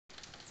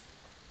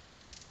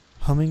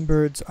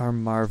Hummingbirds are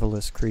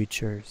marvelous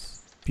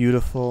creatures.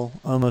 Beautiful,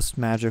 almost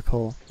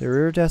magical, their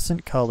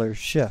iridescent colors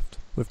shift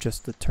with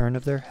just the turn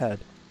of their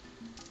head.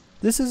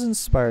 This has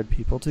inspired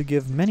people to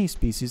give many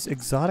species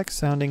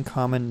exotic-sounding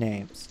common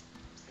names.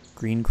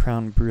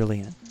 Green-crowned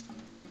brilliant,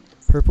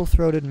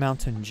 purple-throated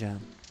mountain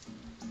gem,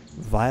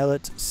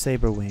 violet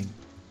saberwing,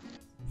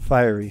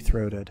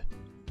 fiery-throated.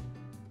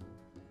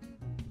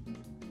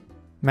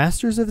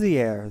 Masters of the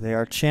air, they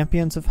are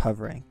champions of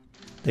hovering.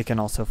 They can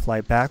also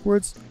fly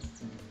backwards,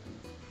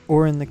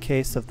 or in the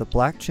case of the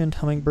black-chinned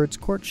hummingbird's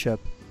courtship,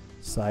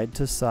 side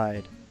to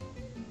side.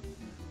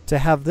 To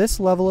have this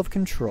level of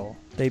control,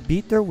 they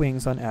beat their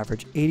wings on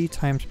average 80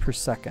 times per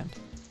second.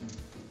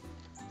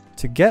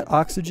 To get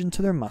oxygen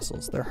to their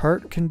muscles, their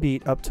heart can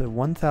beat up to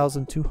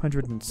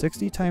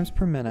 1,260 times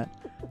per minute,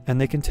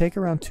 and they can take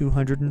around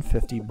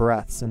 250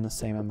 breaths in the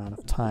same amount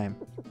of time.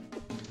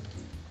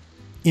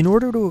 In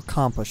order to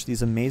accomplish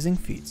these amazing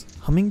feats,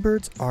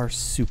 hummingbirds are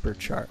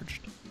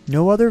supercharged.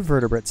 No other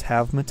vertebrates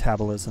have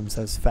metabolisms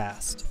as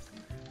fast.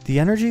 The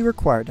energy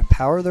required to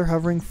power their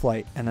hovering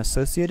flight and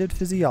associated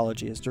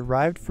physiology is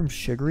derived from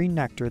sugary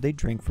nectar they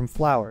drink from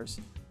flowers.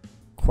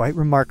 Quite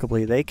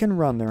remarkably, they can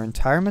run their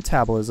entire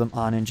metabolism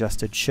on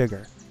ingested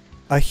sugar.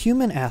 A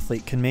human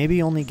athlete can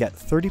maybe only get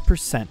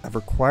 30% of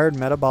required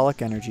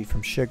metabolic energy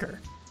from sugar.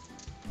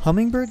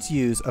 Hummingbirds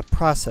use a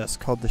process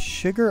called the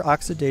sugar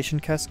oxidation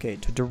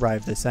cascade to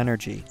derive this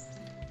energy.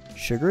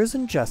 Sugar is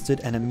ingested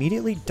and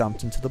immediately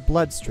dumped into the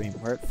bloodstream,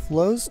 where it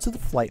flows to the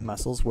flight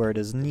muscles where it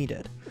is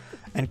needed,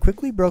 and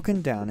quickly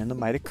broken down in the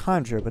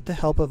mitochondria with the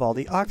help of all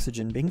the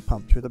oxygen being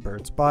pumped through the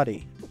bird's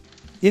body.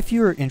 If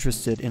you are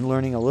interested in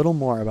learning a little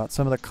more about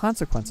some of the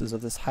consequences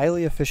of this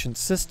highly efficient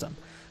system,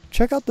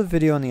 check out the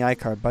video in the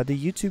iCard by the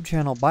YouTube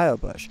channel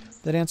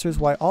BioBush that answers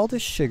why all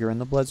this sugar in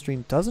the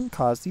bloodstream doesn't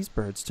cause these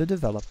birds to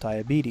develop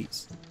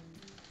diabetes.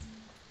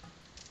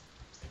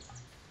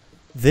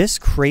 This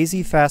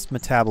crazy fast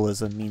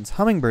metabolism means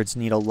hummingbirds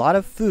need a lot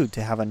of food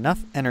to have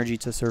enough energy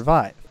to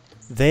survive.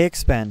 They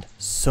expend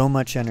so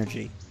much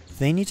energy.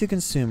 They need to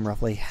consume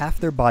roughly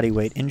half their body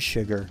weight in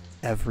sugar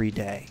every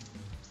day.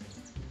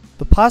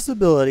 The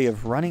possibility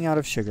of running out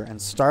of sugar and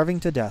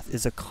starving to death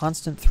is a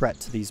constant threat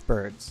to these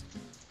birds.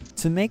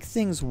 To make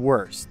things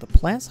worse, the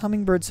plants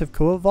hummingbirds have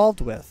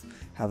co-evolved with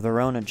have their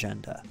own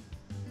agenda.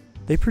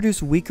 They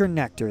produce weaker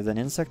nectar than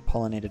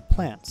insect-pollinated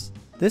plants.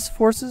 This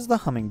forces the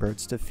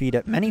hummingbirds to feed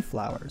at many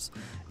flowers,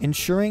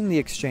 ensuring the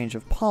exchange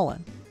of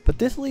pollen, but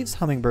this leaves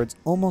hummingbirds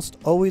almost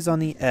always on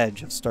the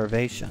edge of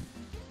starvation.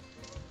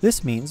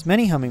 This means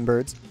many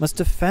hummingbirds must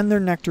defend their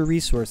nectar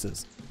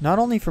resources, not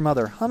only from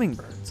other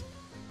hummingbirds,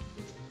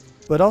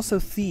 but also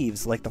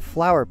thieves like the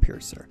flower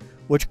piercer,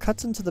 which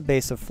cuts into the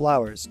base of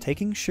flowers,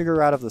 taking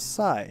sugar out of the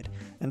side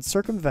and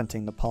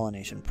circumventing the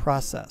pollination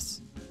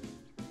process.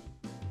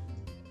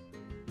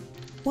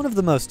 One of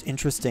the most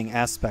interesting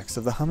aspects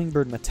of the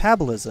hummingbird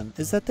metabolism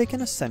is that they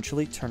can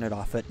essentially turn it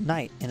off at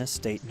night in a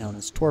state known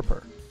as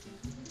torpor.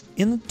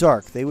 In the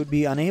dark, they would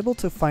be unable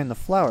to find the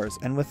flowers,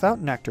 and without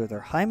nectar, their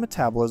high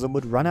metabolism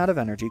would run out of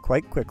energy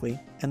quite quickly,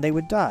 and they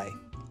would die.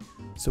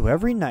 So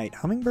every night,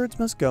 hummingbirds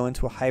must go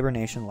into a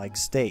hibernation-like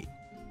state.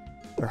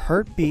 Their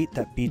heartbeat,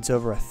 that beats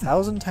over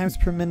 1,000 times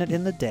per minute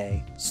in the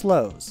day,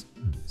 slows,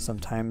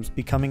 sometimes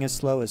becoming as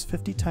slow as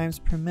 50 times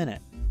per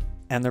minute,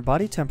 and their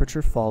body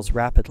temperature falls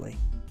rapidly.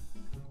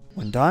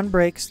 When dawn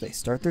breaks, they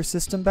start their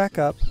system back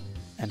up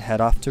and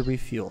head off to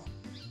refuel.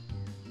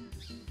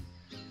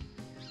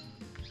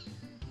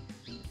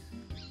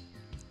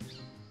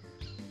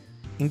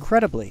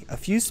 Incredibly, a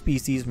few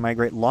species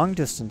migrate long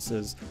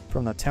distances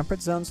from the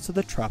temperate zones to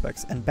the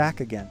tropics and back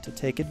again to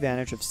take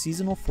advantage of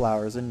seasonal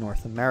flowers in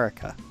North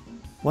America.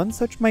 One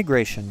such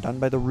migration done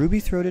by the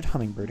ruby-throated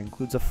hummingbird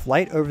includes a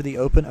flight over the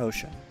open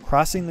ocean,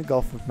 crossing the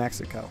Gulf of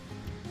Mexico.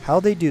 How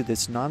they do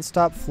this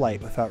non-stop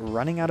flight without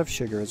running out of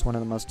sugar is one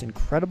of the most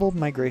incredible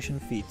migration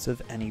feats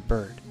of any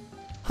bird.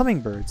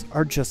 Hummingbirds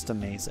are just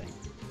amazing.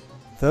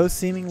 Though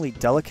seemingly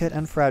delicate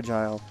and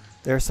fragile,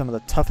 they are some of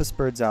the toughest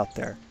birds out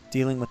there,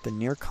 dealing with the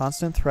near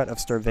constant threat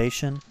of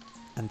starvation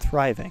and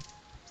thriving.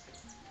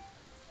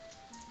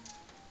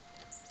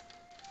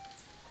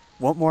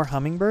 Want more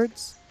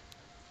hummingbirds?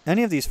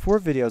 Any of these 4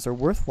 videos are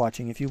worth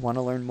watching if you want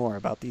to learn more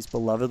about these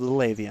beloved little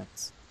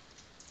avians.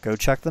 Go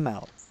check them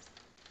out.